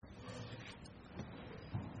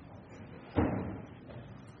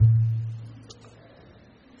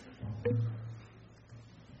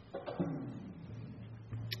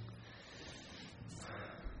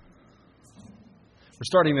We're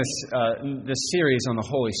starting this series on the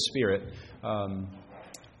Holy Spirit.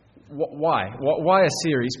 Why a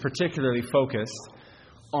series particularly focused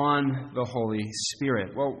on the Holy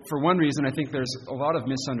Spirit? Well, for one reason, I think there's a lot of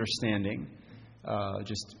misunderstanding,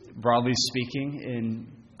 just broadly speaking,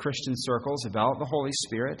 in Christian circles about the Holy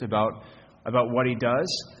Spirit, about what He does.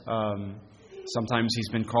 Sometimes He's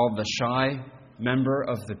been called the shy member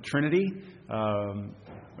of the Trinity,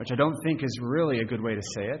 which I don't think is really a good way to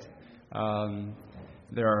say it.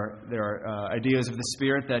 There are ideas of the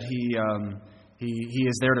Spirit that He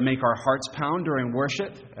is there to make our hearts pound during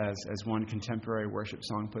worship, as one contemporary worship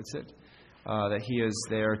song puts it. That He is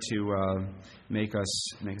there to make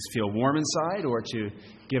us feel warm inside, or to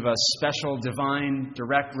give us special, divine,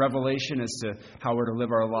 direct revelation as to how we're to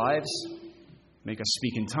live our lives, make us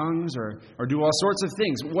speak in tongues, or do all sorts of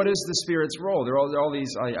things. What is the Spirit's role? There are all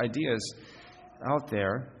these ideas out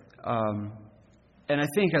there. And I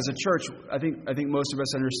think as a church, I think most of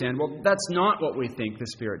us understand, well, that's not what we think the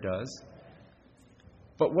Spirit does.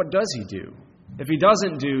 But what does He do? If He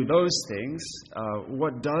doesn't do those things,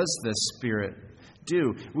 what does the Spirit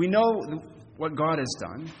do? We know what God has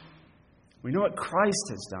done. We know what Christ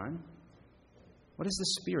has done. What has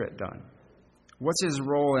the Spirit done? What's His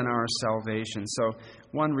role in our salvation? So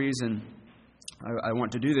one reason I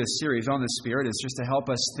want to do this series on the Spirit is just to help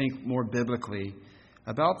us think more biblically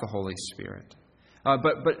about the Holy Spirit.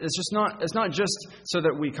 But it's not just so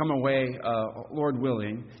that we come away, Lord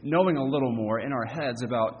willing, knowing a little more in our heads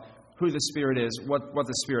about who the Spirit is, what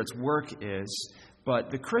the Spirit's work is.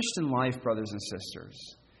 But the Christian life, brothers and sisters,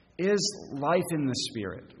 is life in the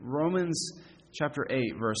Spirit. Romans chapter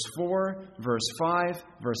 8, verse 4, verse 5,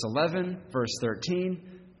 verse 11, verse 13.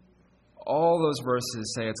 All those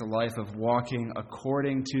verses say it's a life of walking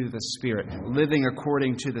according to the Spirit, living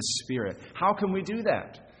according to the Spirit. How can we do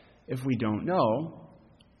that if we don't know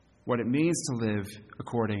what it means to live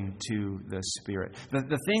according to the Spirit?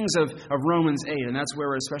 The things of Romans 8, and that's where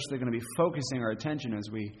we're especially going to be focusing our attention as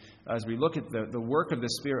we look at the work of the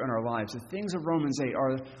Spirit in our lives. The things of Romans 8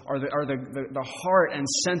 are the heart and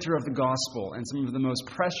center of the gospel, and some of the most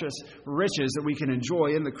precious riches that we can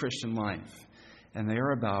enjoy in the Christian life. And they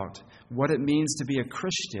are about what it means to be a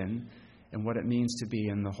Christian and what it means to be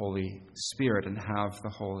in the Holy Spirit and have the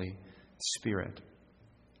Holy Spirit.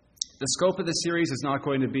 The scope of the series is not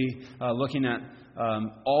going to be looking at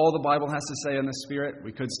all the Bible has to say on the Spirit.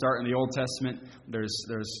 We could start in the Old Testament. There's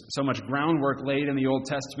so much groundwork laid in the Old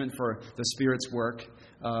Testament for the Spirit's work.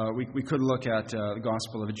 We could look at the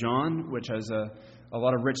Gospel of John, which has a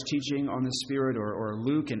lot of rich teaching on the Spirit, or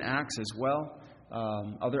Luke and Acts as well.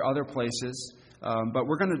 Other places. But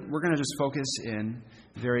we're gonna just focus in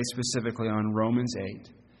very specifically on Romans 8.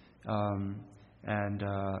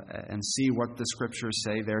 And see what the Scriptures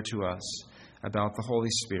say there to us about the Holy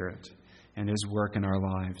Spirit and His work in our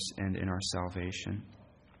lives and in our salvation.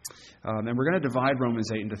 And we're going to divide Romans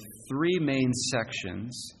 8 into three main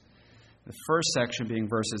sections. The first section being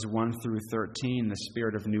verses 1 through 13, the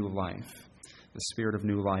Spirit of new life. The Spirit of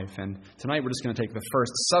new life. And tonight we're just going to take the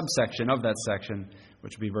first subsection of that section,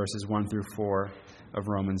 which will be verses 1 through 4 of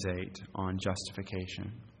Romans 8 on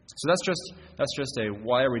justification. So that's just a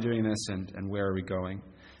why are we doing this and where are we going?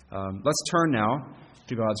 Let's turn now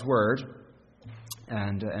to God's Word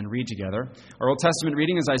and read together. Our Old Testament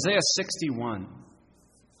reading is Isaiah 61.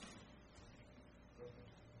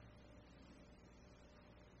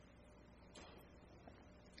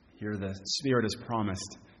 Here the Spirit is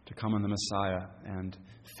promised to come on the Messiah and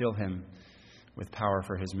fill Him with power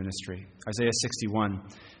for His ministry. Isaiah 61.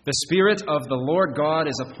 The Spirit of the Lord God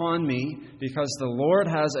is upon me, because the Lord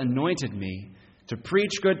has anointed me to preach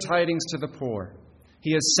good tidings to the poor.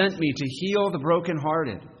 He has sent me to heal the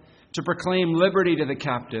brokenhearted, to proclaim liberty to the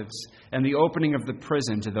captives, and the opening of the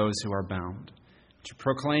prison to those who are bound, to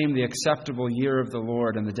proclaim the acceptable year of the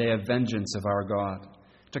Lord and the day of vengeance of our God,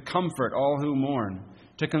 to comfort all who mourn,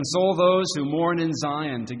 to console those who mourn in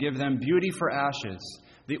Zion, to give them beauty for ashes,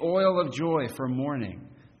 the oil of joy for mourning,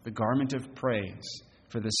 the garment of praise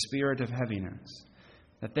for the spirit of heaviness,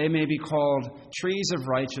 that they may be called trees of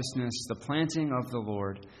righteousness, the planting of the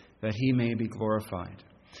Lord, that He may be glorified.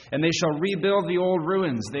 And they shall rebuild the old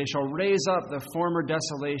ruins, they shall raise up the former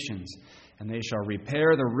desolations, and they shall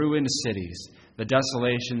repair the ruined cities, the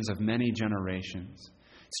desolations of many generations.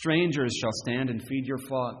 Strangers shall stand and feed your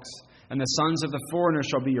flocks, and the sons of the foreigner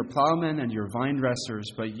shall be your plowmen and your vine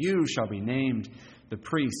dressers, but you shall be named the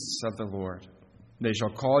priests of the Lord. They shall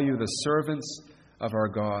call you the servants of our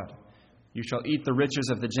God. You shall eat the riches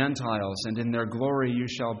of the Gentiles, and in their glory you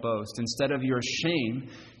shall boast. Instead of your shame,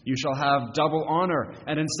 you shall have double honor,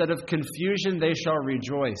 and instead of confusion, they shall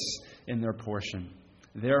rejoice in their portion.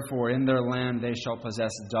 Therefore, in their land they shall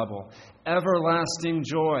possess double. Everlasting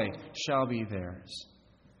joy shall be theirs.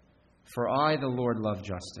 For I, the Lord, love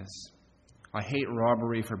justice. I hate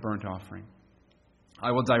robbery for burnt offering.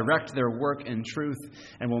 I will direct their work in truth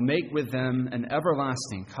and will make with them an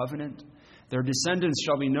everlasting covenant. Their descendants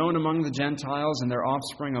shall be known among the Gentiles and their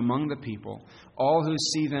offspring among the people. All who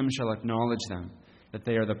see them shall acknowledge them, that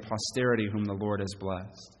they are the posterity whom the Lord has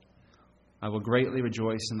blessed. I will greatly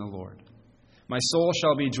rejoice in the Lord. My soul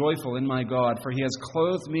shall be joyful in my God, for he has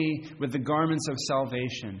clothed me with the garments of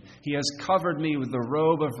salvation. He has covered me with the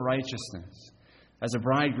robe of righteousness. As a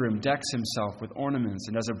bridegroom decks himself with ornaments,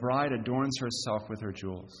 and as a bride adorns herself with her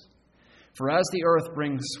jewels. For as the earth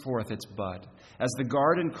brings forth its bud, as the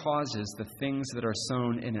garden causes the things that are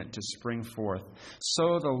sown in it to spring forth,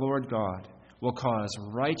 so the Lord God will cause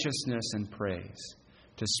righteousness and praise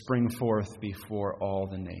to spring forth before all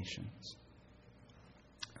the nations.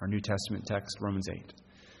 Our New Testament text, Romans 8,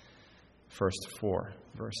 first 4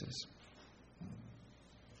 verses.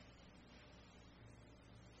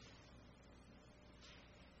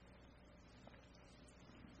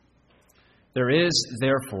 There is,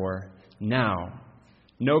 therefore, now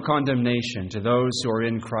no condemnation to those who are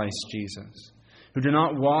in Christ Jesus, who do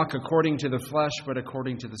not walk according to the flesh, but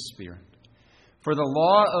according to the Spirit. For the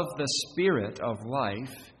law of the Spirit of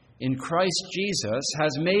life in Christ Jesus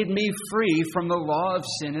has made me free from the law of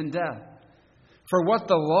sin and death. For what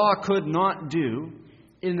the law could not do,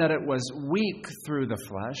 in that it was weak through the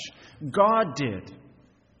flesh, God did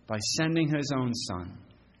by sending his own Son.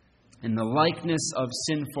 In the likeness of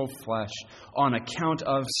sinful flesh, on account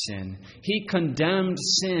of sin, he condemned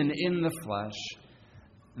sin in the flesh,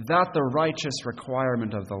 that the righteous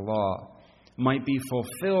requirement of the law might be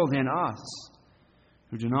fulfilled in us,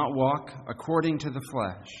 who do not walk according to the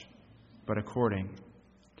flesh, but according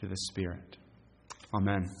to the Spirit.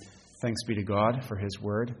 Amen. Thanks be to God for his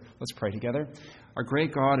word. Let's pray together. Our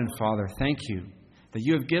great God and Father, thank you that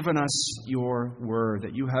you have given us your word,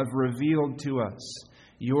 that you have revealed to us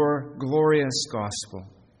your glorious gospel.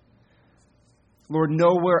 Lord,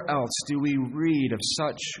 nowhere else do we read of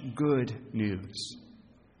such good news.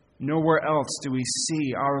 Nowhere else do we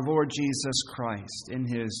see our Lord Jesus Christ in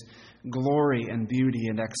his glory and beauty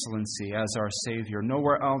and excellency as our Savior.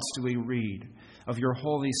 Nowhere else do we read of your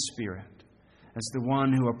Holy Spirit as the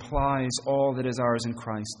one who applies all that is ours in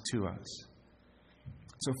Christ to us.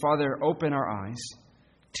 So, Father, open our eyes.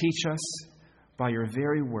 Teach us by your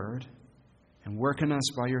very word, and work in us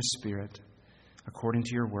by your Spirit, according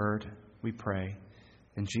to your word, we pray.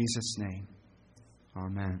 In Jesus' name,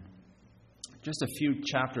 amen. Just a few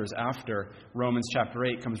chapters after Romans chapter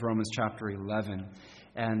 8 comes Romans chapter 11.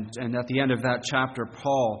 And at the end of that chapter,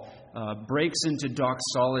 Paul breaks into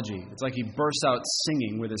doxology. It's like he bursts out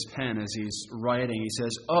singing with his pen as he's writing. He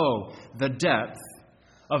says, "Oh, the depth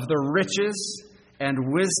of the riches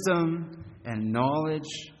and wisdom and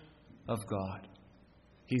knowledge of God."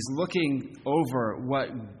 He's looking over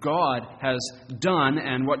what God has done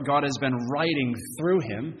and what God has been writing through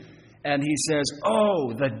him. And he says,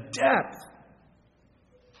 "Oh, the depth."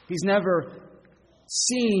 He's never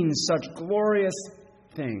seen such glorious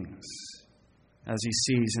things as he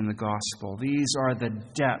sees in the gospel. These are the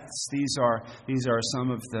depths. These are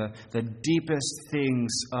some of the deepest things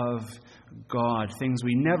of God, things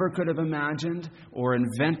we never could have imagined or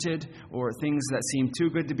invented, or things that seem too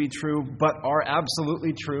good to be true, but are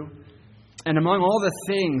absolutely true. And among all the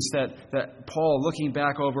things that Paul, looking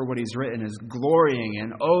back over what he's written, is glorying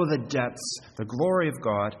in, oh, the depths, the glory of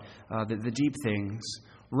God, the deep things,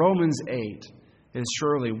 Romans 8 is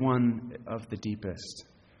surely one of the deepest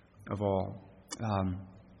of all.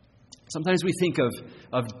 Sometimes we think of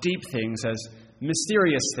deep things as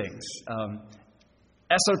mysterious things,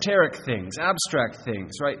 esoteric things, abstract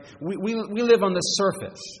things, right? We live on the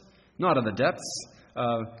surface, not on the depths.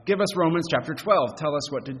 Give us Romans chapter 12. Tell us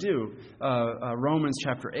what to do. Romans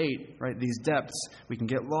chapter 8, right? These depths we can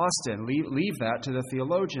get lost in. Leave that to the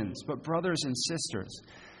theologians. But brothers and sisters,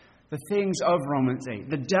 the things of Romans 8,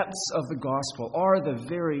 the depths of the gospel, are the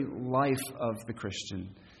very life of the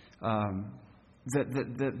Christian. The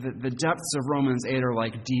depths of Romans 8 are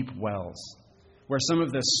like deep wells, where some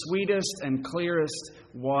of the sweetest and clearest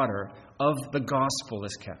water of the gospel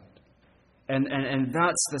is kept. And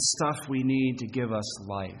that's the stuff we need to give us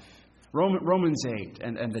life. Romans 8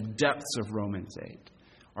 and the depths of Romans 8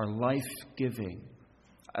 are life-giving.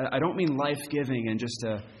 I don't mean life-giving in just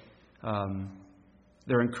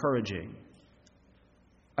they're encouraging.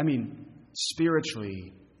 I mean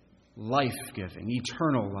spiritually life-giving,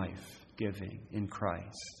 eternal life-giving in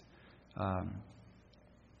Christ.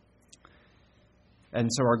 And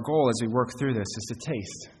so our goal as we work through this is to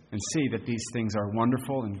taste and see that these things are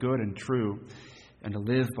wonderful and good and true, and to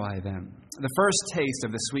live by them. The first taste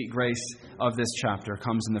of the sweet grace of this chapter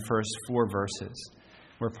comes in the first 4 verses,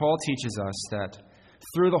 where Paul teaches us that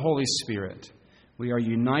through the Holy Spirit we are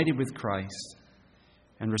united with Christ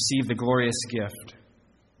and receive the glorious gift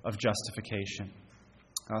of justification.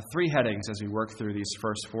 3 headings as we work through these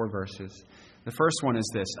first 4 verses. The first one is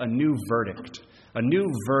this: a new verdict. A new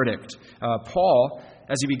verdict. Paul,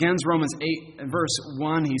 as he begins Romans 8 and verse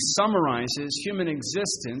 1, he summarizes human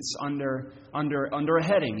existence under a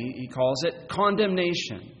heading. He calls it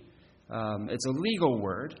condemnation. It's a legal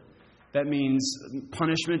word that means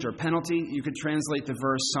punishment or penalty. You could translate the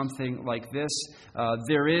verse something like this: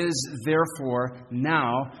 there is therefore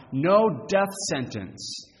now no death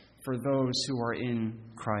sentence for those who are in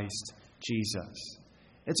Christ Jesus.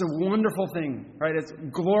 It's a wonderful thing, right? It's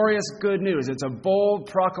glorious good news. It's a bold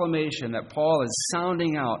proclamation that Paul is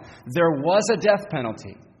sounding out. There was a death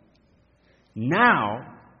penalty.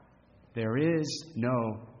 Now, there is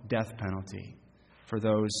no death penalty for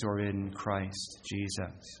those who are in Christ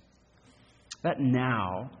Jesus. That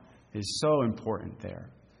now is so important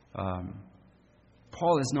there.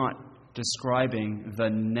 Paul is not describing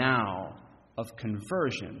the now of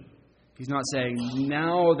conversion. He's not saying,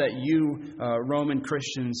 now that you Roman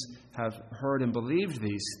Christians have heard and believed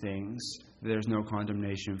these things, there's no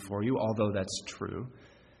condemnation for you, although that's true.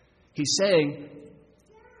 He's saying,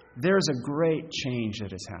 there's a great change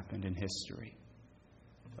that has happened in history.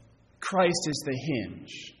 Christ is the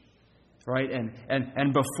hinge, right?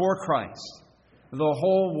 And before Christ, the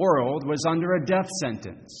whole world was under a death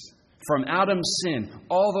sentence. From Adam's sin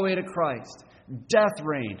all the way to Christ. Death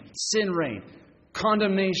reigned, sin reigned,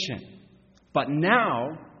 condemnation. But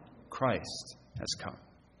now, Christ has come.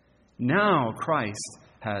 Now, Christ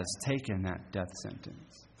has taken that death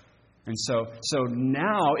sentence. And so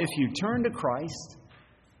now, if you turn to Christ,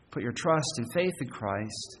 put your trust and faith in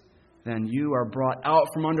Christ, then you are brought out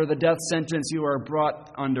from under the death sentence. You are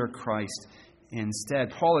brought under Christ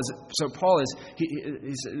instead. Here's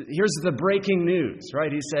the breaking news,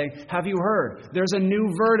 right? He's saying, have you heard? There's a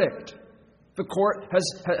new verdict. The court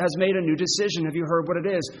has made a new decision. Have you heard what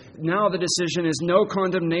it is? Now the decision is no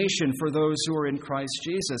condemnation for those who are in Christ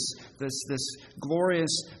Jesus. This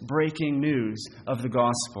glorious breaking news of the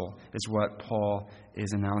gospel is what Paul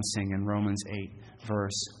is announcing in Romans 8,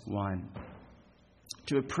 verse 1.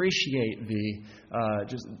 To appreciate the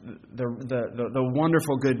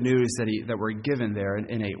wonderful good news that we're given there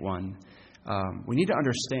in 8:1, we need to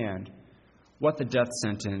understand what the death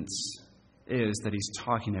sentence is that he's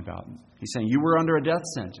talking about. He's saying, you were under a death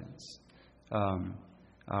sentence.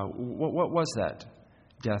 What was that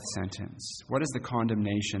death sentence? What is the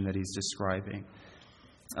condemnation that he's describing?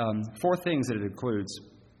 4 things that it includes.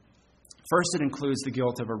 First, it includes the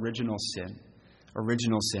guilt of original sin.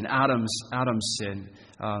 Original sin, Adam's sin.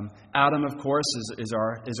 Adam, of course, is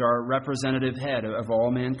our representative head of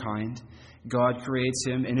all mankind. God creates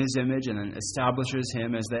him in his image and then establishes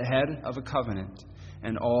him as the head of a covenant.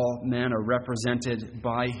 And all men are represented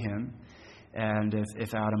by him. And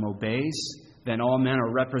if Adam obeys, then all men are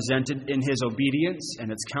represented in his obedience,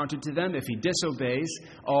 and it's counted to them. If he disobeys,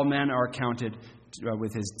 all men are counted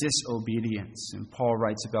with his disobedience. And Paul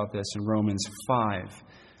writes about this in Romans 5.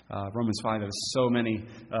 Romans 5 has so many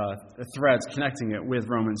threads connecting it with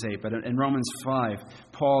Romans 8. But in Romans 5,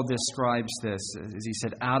 Paul describes this. As he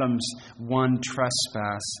said, Adam's one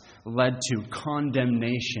trespass led to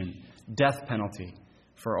condemnation, death penalty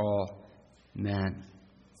for all men.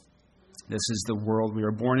 This is the world we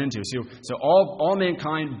are born into. So all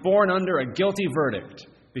mankind born under a guilty verdict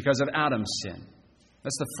because of Adam's sin.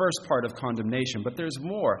 That's the first part of condemnation. But there's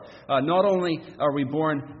more. Not only are we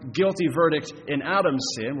born guilty verdict in Adam's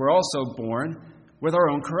sin, we're also born with our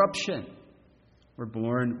own corruption. We're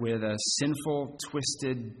born with a sinful,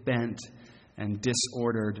 twisted, bent, and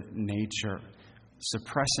disordered nature,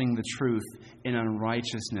 suppressing the truth in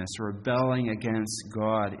unrighteousness, rebelling against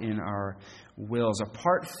God in our wills.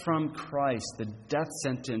 Apart from Christ, the death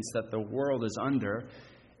sentence that the world is under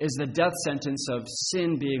is the death sentence of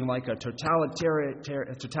sin being like a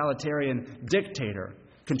totalitarian dictator,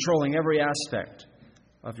 controlling every aspect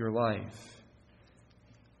of your life,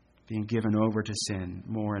 being given over to sin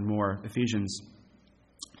more and more. Ephesians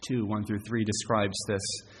 2, 1-3 describes this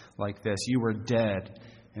like this: you were dead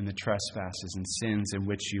in the trespasses and sins in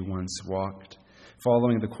which you once walked,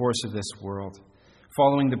 following the course of this world,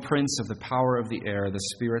 following the prince of the power of the air, the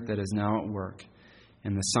spirit that is now at work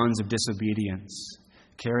in the sons of disobedience,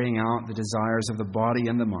 carrying out the desires of the body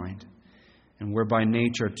and the mind, and we're by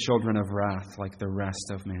nature children of wrath like the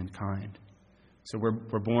rest of mankind. So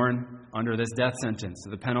we're born under this death sentence,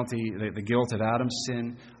 the penalty, the guilt of Adam's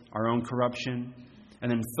sin, our own corruption.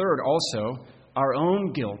 And then third, also, our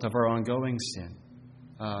own guilt of our ongoing sin.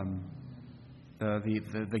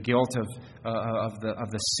 The guilt of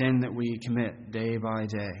the sin that we commit day by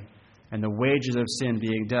day. And the wages of sin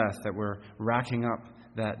being death, that we're racking up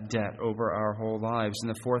that debt over our whole lives.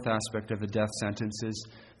 And the fourth aspect of the death sentence is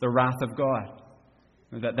the wrath of God.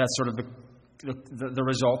 That's sort of the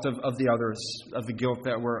result of the others, of the guilt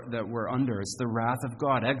that we're under. It's the wrath of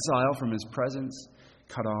God. Exile from His presence,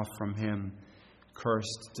 cut off from Him,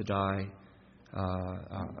 cursed to die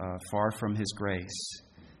far from His grace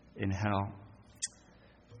in hell.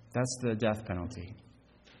 That's the death penalty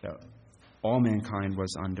that all mankind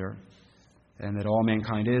was under, and that all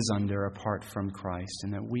mankind is under apart from Christ,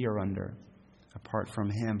 and that we are under apart from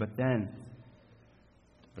Him. But then,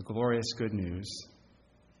 the glorious good news: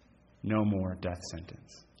 no more death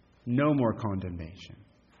sentence, no more condemnation,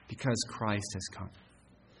 because Christ has come.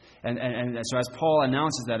 And so as Paul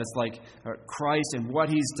announces that, it's like Christ and what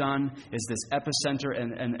He's done is this epicenter,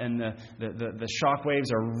 and the shock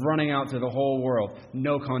waves are running out to the whole world.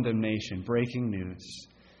 No condemnation, breaking news,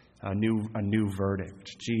 a new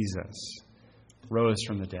verdict. Jesus rose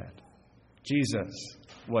from the dead. Jesus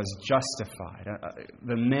was justified.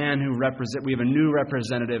 The man who we have a new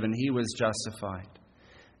representative, and He was justified.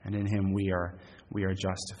 And in Him we are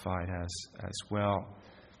justified as well.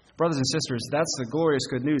 Brothers and sisters, that's the glorious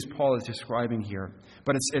good news Paul is describing here.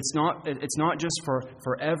 But it's not just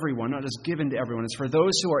for everyone, not just given to everyone. It's for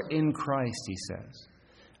those who are in Christ, he says.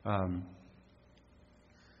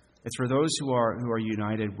 It's for those who are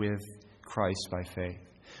united with Christ by faith.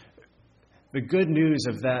 The good news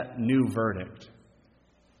of that new verdict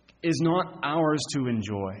is not ours to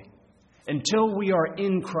enjoy until we are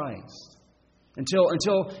in Christ. Until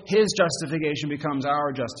His justification becomes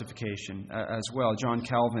our justification as well. John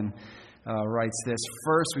Calvin writes this: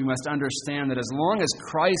 "First, we must understand that as long as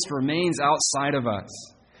Christ remains outside of us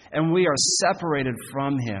and we are separated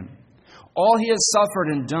from Him, all He has suffered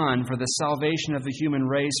and done for the salvation of the human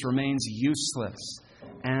race remains useless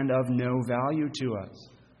and of no value to us."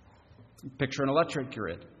 Picture an electric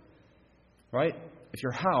grid, right? If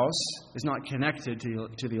your house is not connected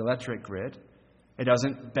to the electric grid, it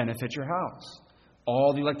doesn't benefit your house.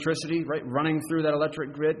 All the electricity, right, running through that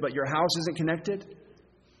electric grid, but your house isn't connected,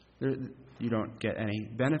 you don't get any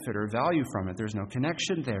benefit or value from it. There's no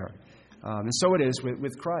connection there. And so it is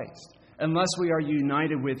with Christ. Unless we are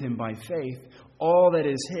united with Him by faith, all that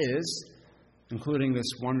is His, including this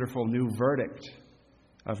wonderful new verdict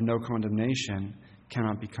of no condemnation,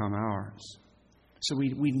 cannot become ours. So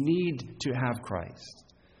we need to have Christ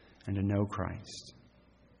and to know Christ.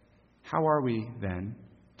 How are we then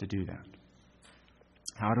to do that?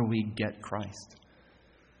 How do we get Christ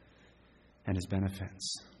and His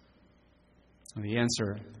benefits? And the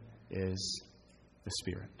answer is the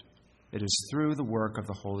Spirit. It is through the work of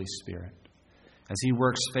the Holy Spirit, as He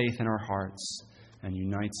works faith in our hearts and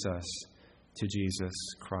unites us to Jesus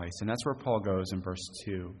Christ. And that's where Paul goes in verse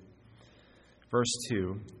 2. Verse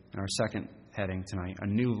 2, in our second heading tonight, a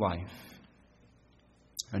new life.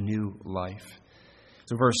 A new life.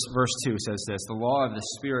 So verse 2 says this: "The law of the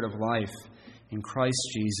Spirit of life in Christ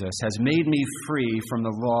Jesus has made me free from the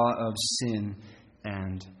law of sin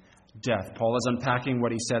and death." Paul is unpacking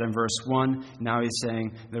what he said in verse 1. Now he's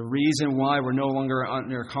saying the reason why we're no longer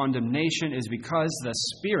under condemnation is because the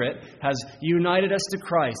Spirit has united us to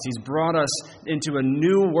Christ. He's brought us into a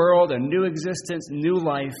new world, a new existence, new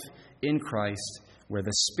life in Christ, where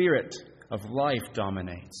the Spirit of life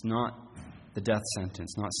dominates, not the death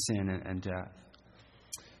sentence, not sin and death.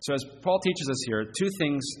 So as Paul teaches us here,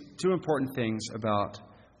 two important things about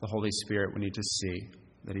the Holy Spirit we need to see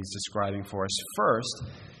that he's describing for us. First,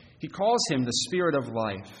 he calls Him the Spirit of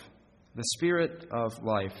life. The Spirit of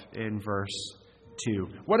life in verse 2.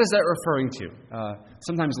 What is that referring to?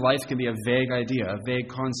 Sometimes life can be a vague idea, a vague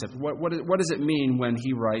concept. What does it mean when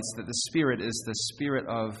he writes that the Spirit is the Spirit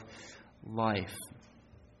of life?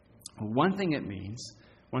 One thing it means,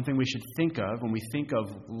 one thing we should think of when we think of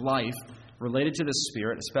life related to the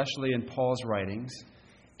Spirit, especially in Paul's writings,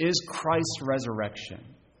 is Christ's resurrection.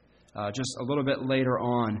 Just a little bit later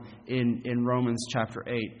on in Romans chapter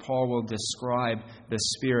 8, Paul will describe the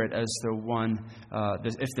Spirit as the one,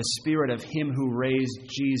 if the Spirit of Him who raised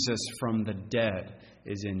Jesus from the dead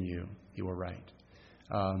is in you, he will write.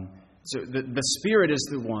 So the Spirit is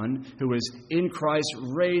the one who is in Christ,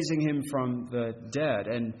 raising Him from the dead.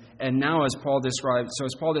 And now as Paul describes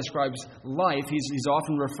life, he's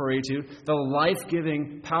often referring to the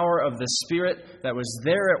life-giving power of the Spirit that was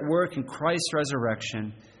there at work in Christ's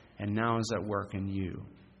resurrection and now is at work in you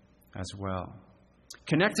as well.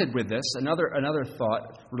 Connected with this, another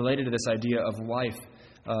thought related to this idea of life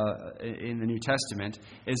in the New Testament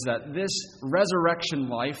is that this resurrection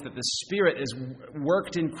life that the Spirit is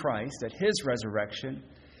worked in Christ, at His resurrection,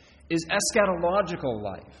 is eschatological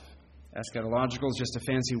life. Eschatological is just a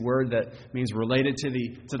fancy word that means related to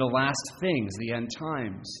the last things, the end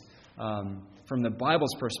times. From the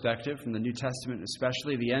Bible's perspective, from the New Testament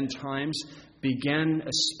especially, the end times began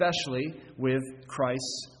especially with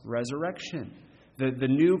Christ's resurrection. The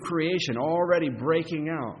new creation already breaking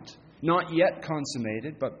out, not yet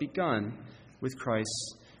consummated, but begun with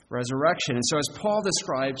Christ's resurrection. And so as Paul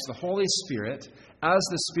describes the Holy Spirit as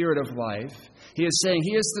the Spirit of life, he is saying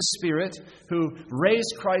He is the Spirit who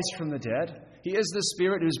raised Christ from the dead. He is the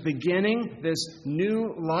Spirit who's beginning this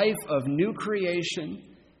new life of new creation.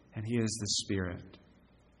 And He is the Spirit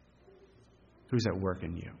who's at work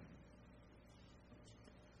in you.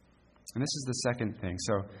 And this is the second thing.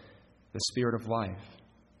 So, the Spirit of life.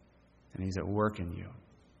 And He's at work in you.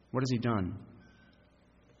 What has He done?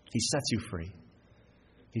 He sets you free.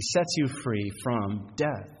 He sets you free from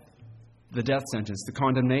death. The death sentence, the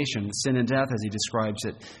condemnation, the sin and death, as he describes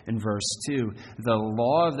it in verse 2. The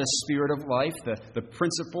law of the Spirit of life, the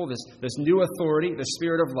principle, this new authority, the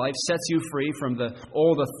Spirit of life, sets you free from the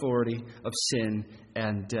old authority of sin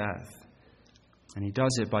and death. And He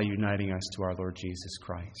does it by uniting us to our Lord Jesus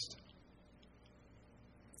Christ.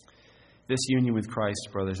 This union with Christ,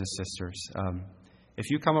 brothers and sisters, if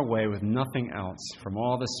you come away with nothing else from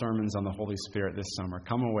all the sermons on the Holy Spirit this summer,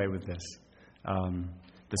 come away with this.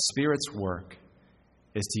 The Spirit's work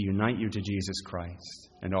is to unite you to Jesus Christ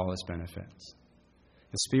and all His benefits.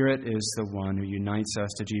 The Spirit is the one who unites us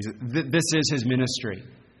to Jesus. This is His ministry.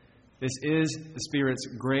 This is the Spirit's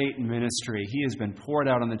great ministry. He has been poured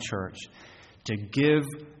out on the church to give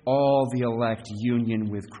all the elect union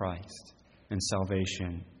with Christ and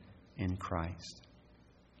salvation in Christ.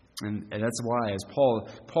 And that's why, as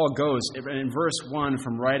Paul goes in verse 1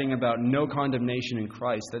 from writing about no condemnation in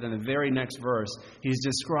Christ, that in the very next verse, he's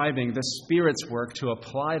describing the Spirit's work to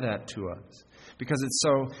apply that to us. Because it's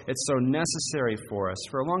so necessary for us.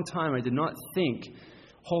 For a long time, I did not think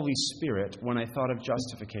Holy Spirit when I thought of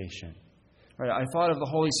justification. Right? I thought of the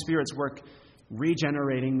Holy Spirit's work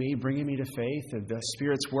regenerating me, bringing me to faith, and the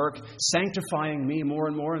Spirit's work sanctifying me more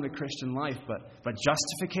and more in the Christian life. But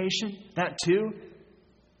justification, that too?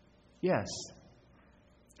 Yes,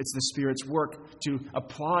 it's the Spirit's work to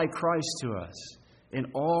apply Christ to us in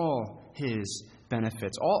all His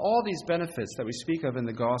benefits. All these benefits that we speak of in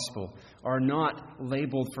the gospel are not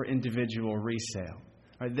labeled for individual resale.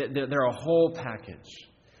 Right? They're a whole package.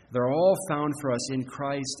 They're all found for us in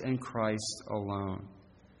Christ and Christ alone.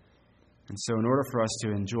 And so in order for us to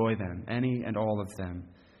enjoy them, any and all of them,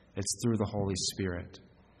 it's through the Holy Spirit,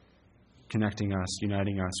 connecting us,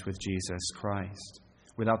 uniting us with Jesus Christ.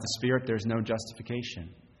 Without the Spirit, there's no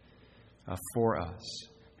justification for us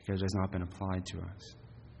because it has not been applied to us.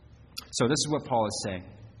 So this is what Paul is saying.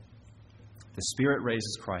 The Spirit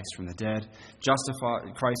raises Christ from the dead.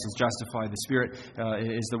 Christ is justified. The Spirit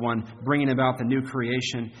is the one bringing about the new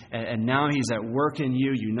creation. And now He's at work in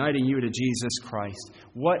you, uniting you to Jesus Christ.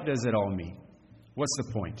 What does it all mean? What's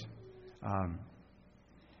the point?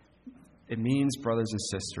 It means, brothers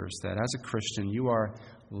and sisters, that as a Christian, you are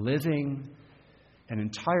living an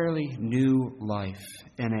entirely new life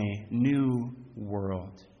in a new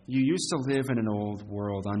world. You used to live in an old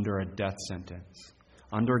world under a death sentence,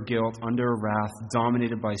 under guilt, under wrath,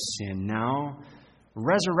 dominated by sin. Now,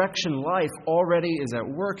 resurrection life already is at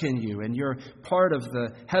work in you, and you're part of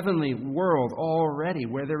the heavenly world already,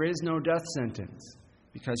 where there is no death sentence,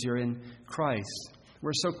 because you're in Christ.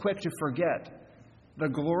 We're so quick to forget the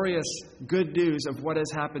glorious good news of what has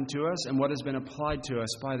happened to us and what has been applied to us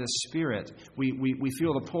by the Spirit. We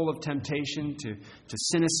feel the pull of temptation to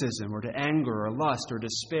cynicism or to anger or lust or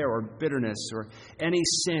despair or bitterness or any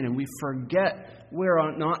sin, and we forget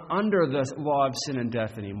we're not under the law of sin and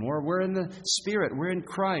death anymore. We're in the Spirit. We're in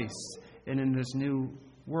Christ and in this new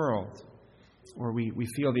world where we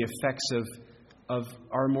feel the effects of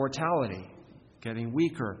our mortality, getting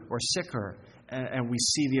weaker or sicker. And we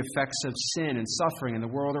see the effects of sin and suffering in the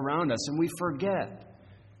world around us. And we forget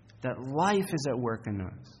that life is at work in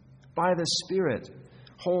us by the Spirit,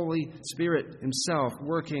 Holy Spirit Himself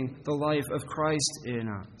working the life of Christ in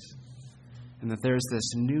us. And that there's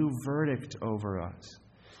this new verdict over us.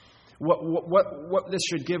 What this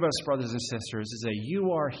should give us, brothers and sisters, is a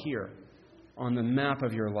you are here on the map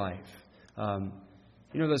of your life.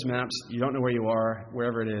 You know those maps? You don't know where you are,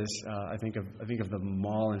 wherever it is. I think of the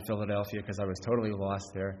mall in Philadelphia because I was totally lost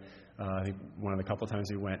there. I think one of the couple times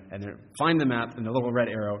we went. And then find the map and the little red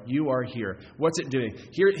arrow. You are here. What's it doing?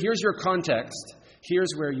 Here's your context. Here's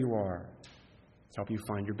where you are. To help you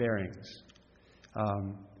find your bearings.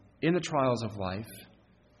 In the trials of life,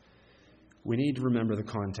 we need to remember the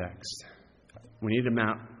context. We need a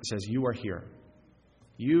map that says, you are here.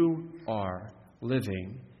 You are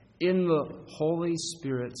living in the Holy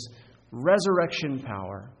Spirit's resurrection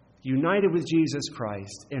power, united with Jesus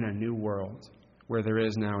Christ in a new world where there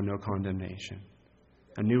is now no condemnation.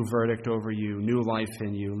 A new verdict over you, new life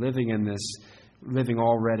in you, living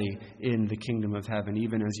already in the kingdom of heaven,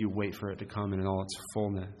 even as you wait for it to come in all its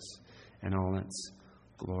fullness and all its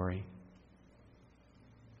glory.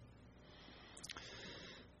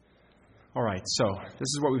 All right, so this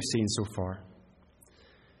is what we've seen so far.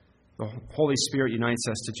 The Holy Spirit unites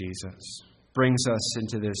us to Jesus, brings us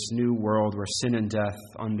into this new world where sin and death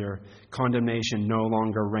under condemnation no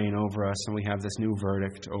longer reign over us, and we have this new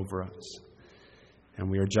verdict over us. And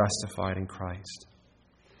we are justified in Christ.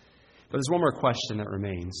 But there's one more question that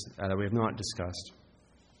remains that we have not discussed.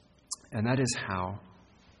 And that is how.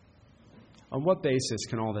 On what basis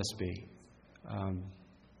can all this be?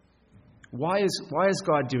 Why is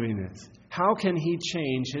God doing this? How can He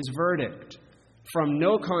change His verdict from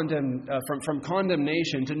from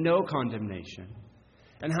condemnation to no condemnation?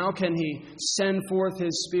 And how can He send forth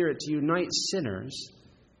His Spirit to unite sinners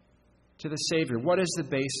to the Savior? What is the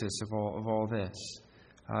basis of all this?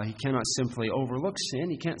 He cannot simply overlook sin.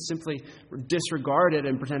 He can't simply disregard it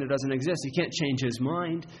and pretend it doesn't exist. He can't change His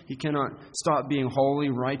mind. He cannot stop being holy,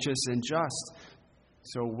 righteous, and just.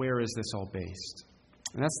 So where is this all based?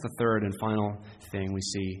 And that's the third and final thing we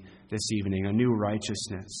see this evening, a new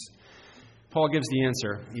righteousness. Paul gives the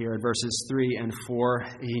answer here in verses 3 and 4.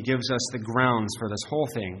 He gives us the grounds for this whole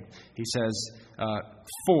thing. He says,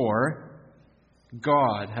 for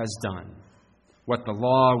God has done what the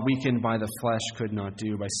law, weakened by the flesh, could not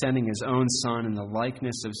do, by sending His own Son in the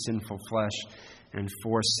likeness of sinful flesh, and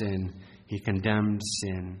for sin, He condemned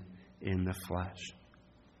sin in the flesh.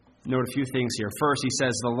 Note a few things here. First, he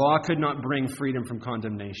says the law could not bring freedom from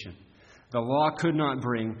condemnation. The law could not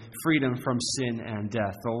bring freedom from sin and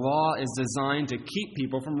death. The law is designed to keep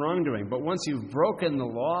people from wrongdoing. But once you've broken the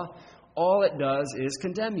law, all it does is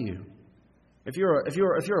condemn you. If you're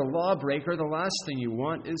a lawbreaker, the last thing you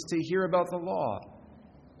want is to hear about the law,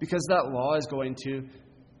 because that law is going to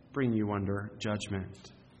bring you under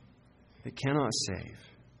judgment. It cannot save.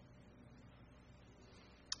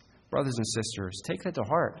 Brothers and sisters, take that to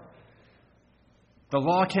heart. The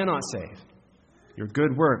law cannot save. Your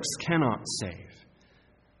good works cannot save.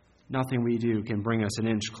 Nothing we do can bring us an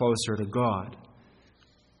inch closer to God,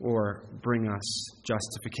 or bring us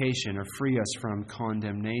justification, or free us from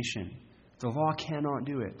condemnation. The law cannot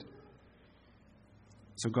do it.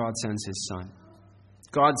 So God sends His Son.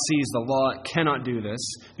 God sees the law cannot do this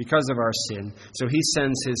because of our sin, so He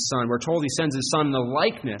sends His Son. We're told He sends His Son in the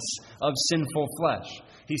likeness of sinful flesh.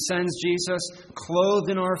 He sends Jesus clothed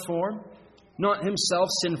in our form, not Himself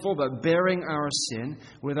sinful, but bearing our sin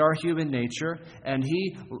with our human nature. And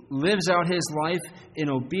He lives out His life in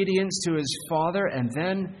obedience to His Father. And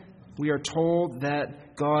then we are told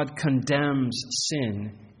that God condemns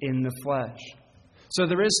sin in the flesh. So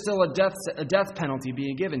there is still a death penalty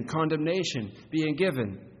being given, condemnation being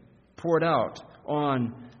given, poured out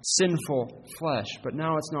on sinful flesh. But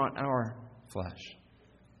now it's not our flesh,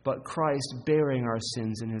 but Christ bearing our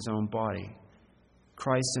sins in His own body.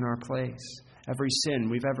 Christ in our place. Every sin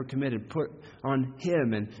we've ever committed put on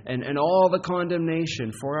Him, and all the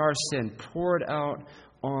condemnation for our sin poured out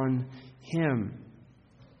on Him.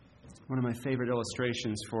 One of my favorite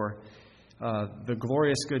illustrations for the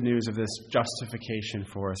glorious good news of this justification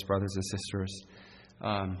for us, brothers and sisters,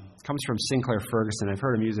 comes from Sinclair Ferguson. I've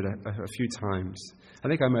heard him use it a few times. I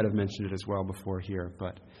think I might have mentioned it as well before here.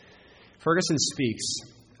 But Ferguson speaks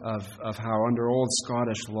of how under old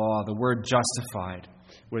Scottish law, the word justified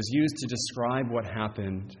was used to describe what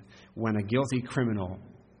happened when a guilty criminal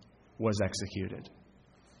was executed.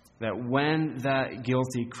 That when that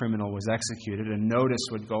guilty criminal was executed, a notice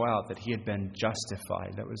would go out that he had been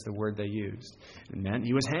justified. That was the word they used. It meant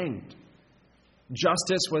he was hanged.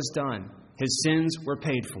 Justice was done. His sins were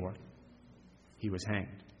paid for. He was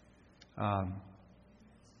hanged.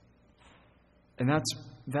 And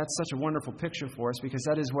that's such a wonderful picture for us, because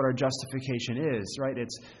that is what our justification is, right?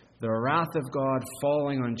 It's the wrath of God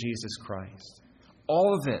falling on Jesus Christ.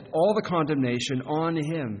 All of it, all the condemnation on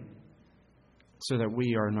Him, so that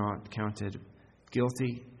we are not counted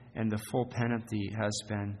guilty and the full penalty has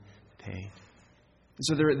been paid.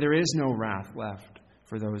 So there is no wrath left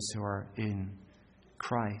for those who are in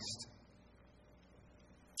Christ.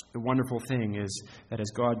 The wonderful thing is that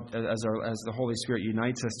as the Holy Spirit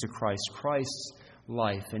unites us to Christ, Christ's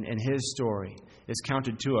life and His story is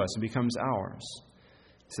counted to us and becomes ours,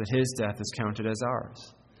 so that His death is counted as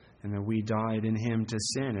ours. and that we died in him to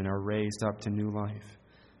sin and are raised up to new life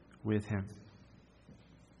with him.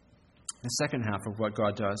 The second half of what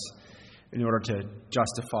God does in order to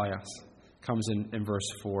justify us comes in verse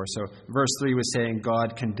 4. So verse 3 was saying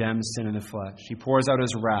God condemns sin in the flesh. He pours out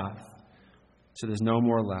his wrath, so there's no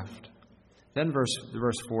more left. Then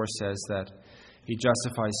verse 4 says that he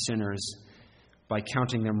justifies sinners by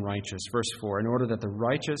counting them righteous. Verse 4, in order that the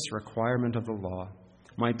righteous requirement of the law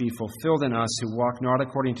might be fulfilled in us who walk not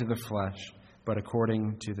according to the flesh, but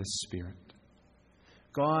according to the Spirit.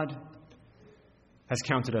 God has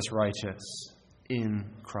counted us righteous in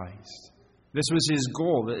Christ. This was his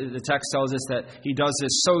goal. The text tells us that he does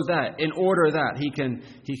this so that, in order that he can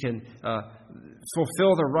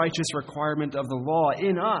fulfill the righteous requirement of the law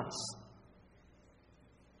in us.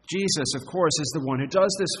 Jesus, of course, is the one who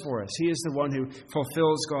does this for us. He is the one who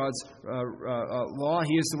fulfills God's law.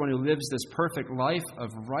 He is the one who lives this perfect life of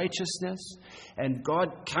righteousness. And God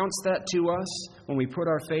counts that to us when we put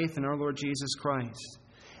our faith in our Lord Jesus Christ.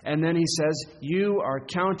 And then he says, you are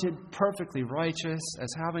counted perfectly righteous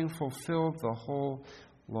as having fulfilled the whole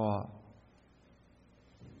law.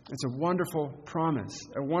 It's a wonderful promise,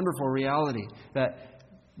 a wonderful reality that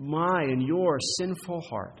my and your sinful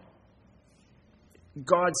heart,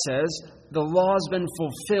 God says, the law has been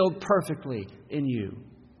fulfilled perfectly in you.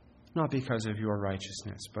 Not because of your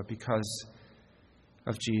righteousness, but because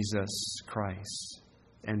of Jesus Christ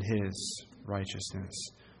and his righteousness.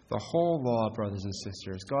 The whole law, brothers and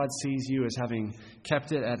sisters, God sees you as having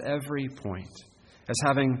kept it at every point, as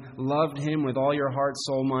having loved him with all your heart,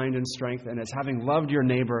 soul, mind, and strength, and as having loved your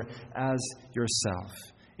neighbor as yourself.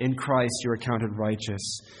 In Christ you are counted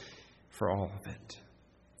righteous for all of it.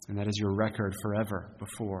 And that is your record forever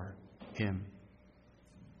before him.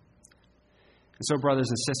 And so, brothers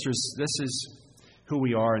and sisters, this is who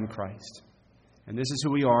we are in Christ. And this is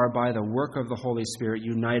who we are by the work of the Holy Spirit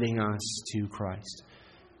uniting us to Christ.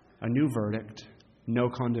 A new verdict, no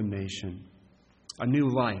condemnation. A new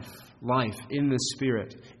life in the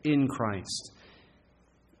Spirit, in Christ.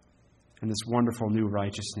 And this wonderful new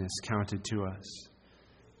righteousness counted to us.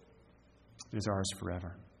 It is ours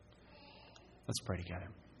forever. Let's pray together.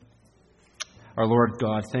 Our Lord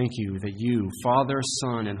God, thank you that you, Father,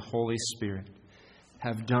 Son, and Holy Spirit,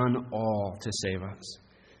 have done all to save us.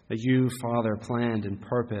 That you, Father, planned and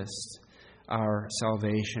purposed our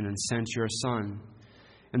salvation and sent your Son.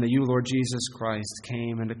 And that you, Lord Jesus Christ,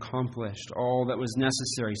 came and accomplished all that was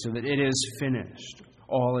necessary so that it is finished.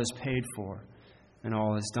 All is paid for and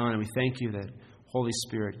all is done. And we thank you that, Holy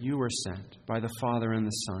Spirit, you were sent by the Father and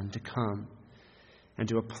the Son to come and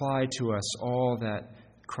to apply to us all that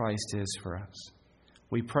Christ is for us.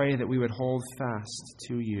 We pray that we would hold fast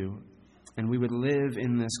to you and we would live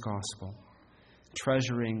in this gospel,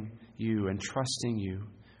 treasuring you and trusting you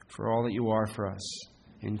for all that you are for us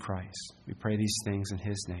in Christ. We pray these things in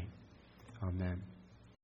his name. Amen.